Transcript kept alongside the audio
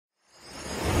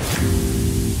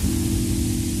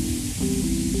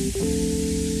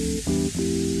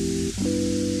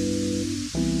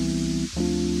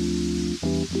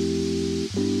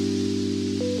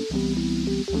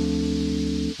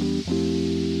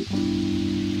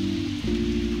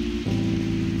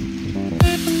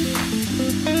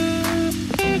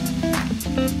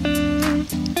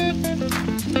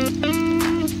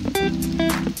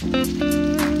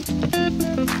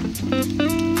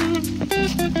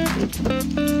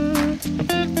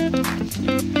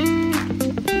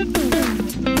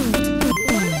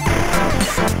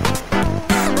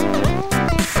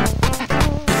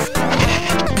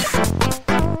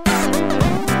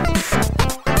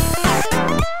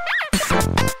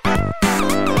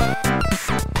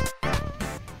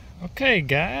Okay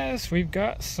guys, we've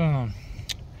got some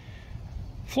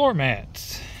floor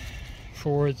mats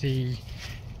for the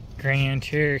Grand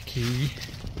Cherokee,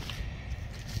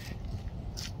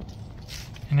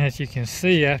 and as you can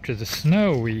see, after the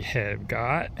snow we have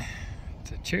got,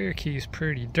 the Cherokee's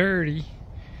pretty dirty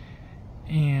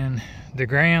and the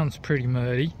ground's pretty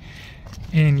muddy,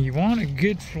 and you want a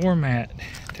good floor mat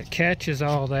that catches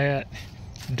all that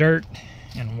dirt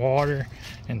and water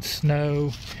and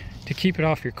snow to keep it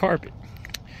off your carpet.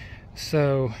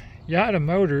 So Yada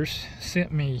Motors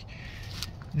sent me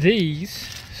these,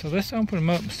 so let's open them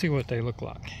up and see what they look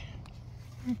like.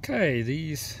 Okay,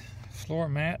 these floor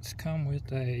mats come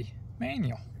with a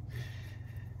manual,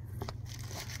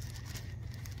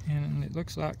 and it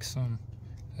looks like some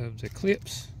of the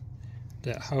clips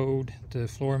that hold the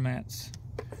floor mats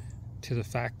to the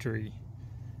factory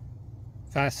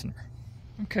fastener.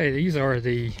 Okay, these are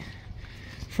the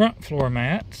front floor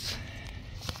mats.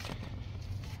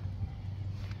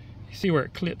 You see where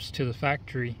it clips to the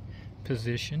factory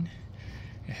position.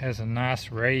 It has a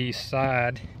nice raised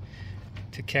side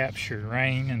to capture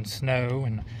rain and snow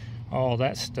and all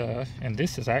that stuff, and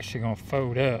this is actually going to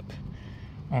fold up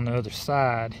on the other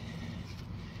side.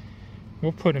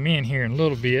 We'll put them in here in a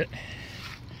little bit.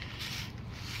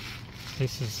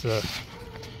 This is the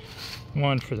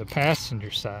one for the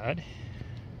passenger side.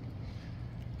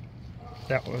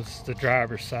 That was the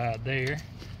driver's side there.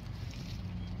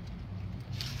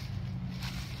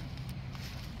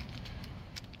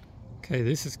 Okay,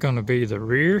 this is going to be the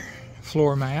rear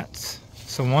floor mats.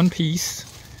 So one piece.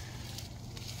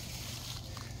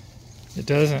 It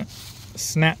doesn't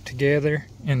snap together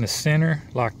in the center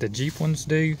like the Jeep ones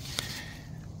do.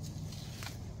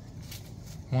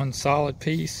 One solid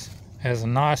piece. Has a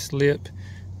nice lip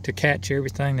to catch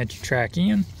everything that you track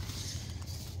in.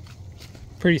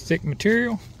 Pretty thick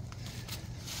material.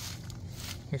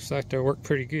 Looks like they'll work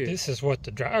pretty good. This is what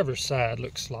the driver's side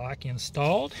looks like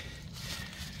installed.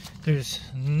 There's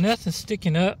nothing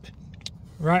sticking up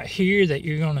right here that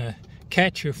you're gonna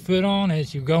catch your foot on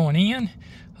as you're going in.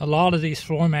 A lot of these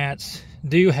floor mats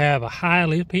do have a high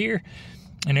lip here,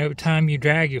 and every time you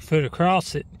drag your foot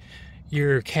across it,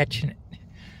 you're catching it.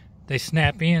 They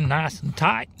snap in nice and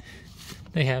tight.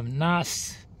 They have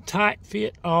nice tight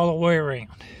fit all the way around.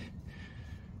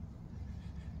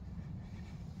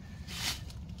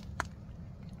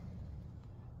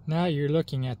 Now you're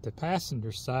looking at the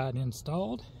passenger side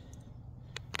installed.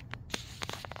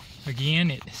 Again,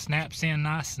 it snaps in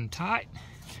nice and tight.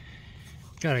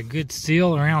 Got a good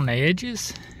seal around the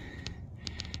edges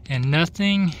and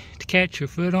nothing to catch your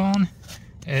foot on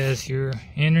as you're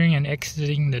entering and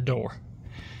exiting the door.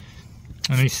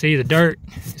 Let me see the dirt.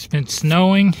 It's been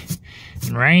snowing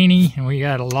and rainy, and we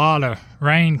got a lot of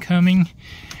rain coming,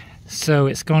 so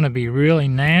it's going to be really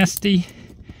nasty.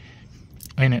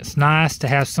 And it's nice to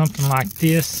have something like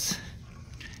this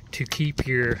to keep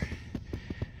your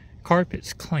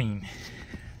carpets clean.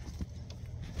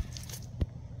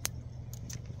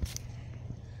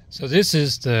 So this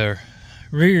is the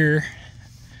rear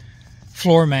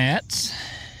floor mats,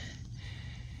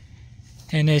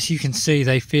 and as you can see,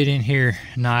 they fit in here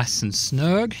nice and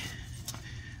snug,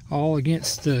 all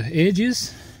against the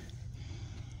edges.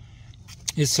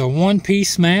 It's a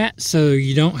one-piece mat, so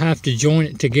you don't have to join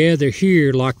it together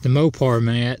here like the Mopar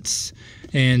mats,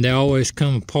 and they always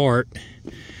come apart.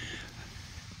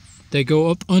 They go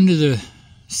up under the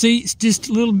seats just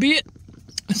a little bit,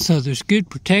 so there's good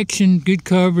protection, good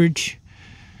coverage.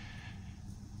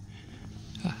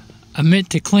 I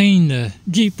meant to clean the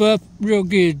Jeep up real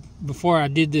good before I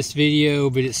did this video,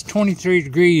 but it's 23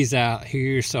 degrees out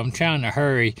here, so I'm trying to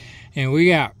hurry. And we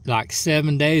got like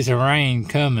 7 days of rain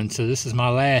coming, so this is my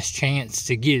last chance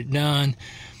to get it done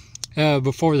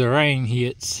before the rain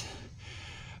hits.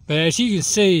 But as you can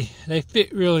see, they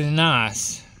fit really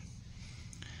nice.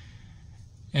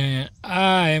 And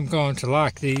I am going to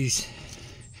like these.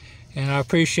 And I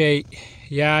appreciate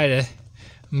Yada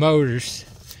Motors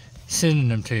sending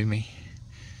them to me.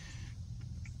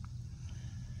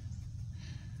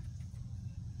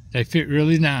 They fit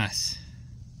really nice.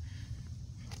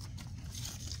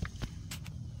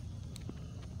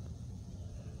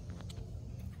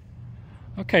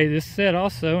 Okay, this set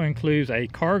also includes a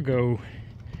cargo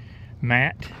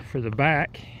mat for the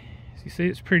back. As you see,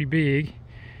 it's pretty big,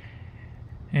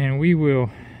 and we will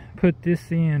put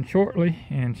this in shortly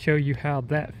and show you how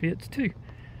that fits too.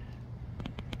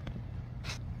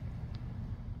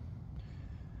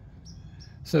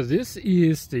 So this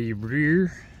is the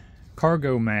rear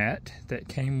cargo mat that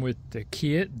came with the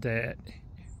kit that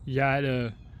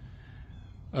Yida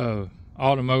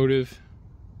Automotive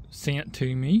sent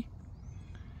to me.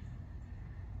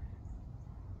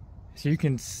 So you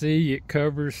can see it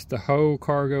covers the whole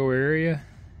cargo area.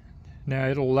 Now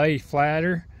it'll lay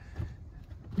flatter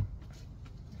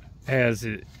as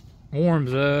it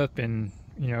warms up, and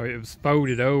you know, it was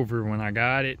folded over when I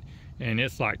got it, and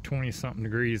it's like 20 something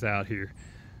degrees out here.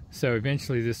 So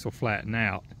eventually this will flatten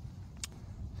out.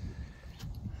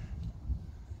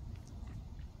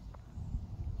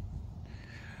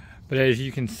 But as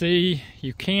you can see,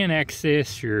 you can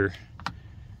access your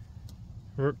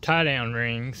tie down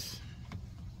rings.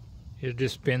 It'll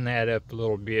just bend that up a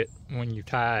little bit when you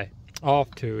tie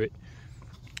off to it.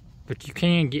 But you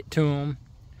can get to them.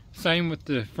 Same with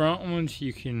the front ones,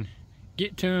 you can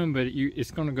get to them, but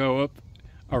it's going to go up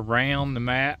around the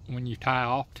mat when you tie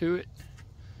off to it.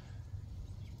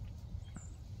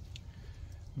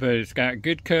 But it's got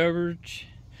good coverage.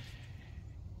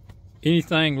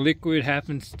 Anything liquid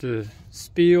happens to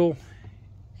spill,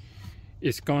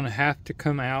 it's going to have to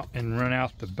come out and run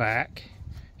out the back.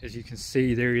 As you can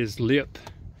see, there is lip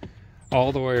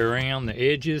all the way around the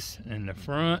edges and the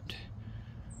front.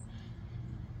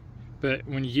 But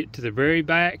when you get to the very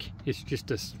back, it's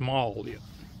just a small lip.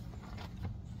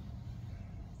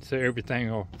 So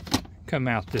everything will come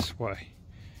out this way.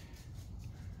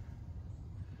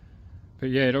 But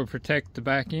yeah, it'll protect the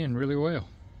back end really well.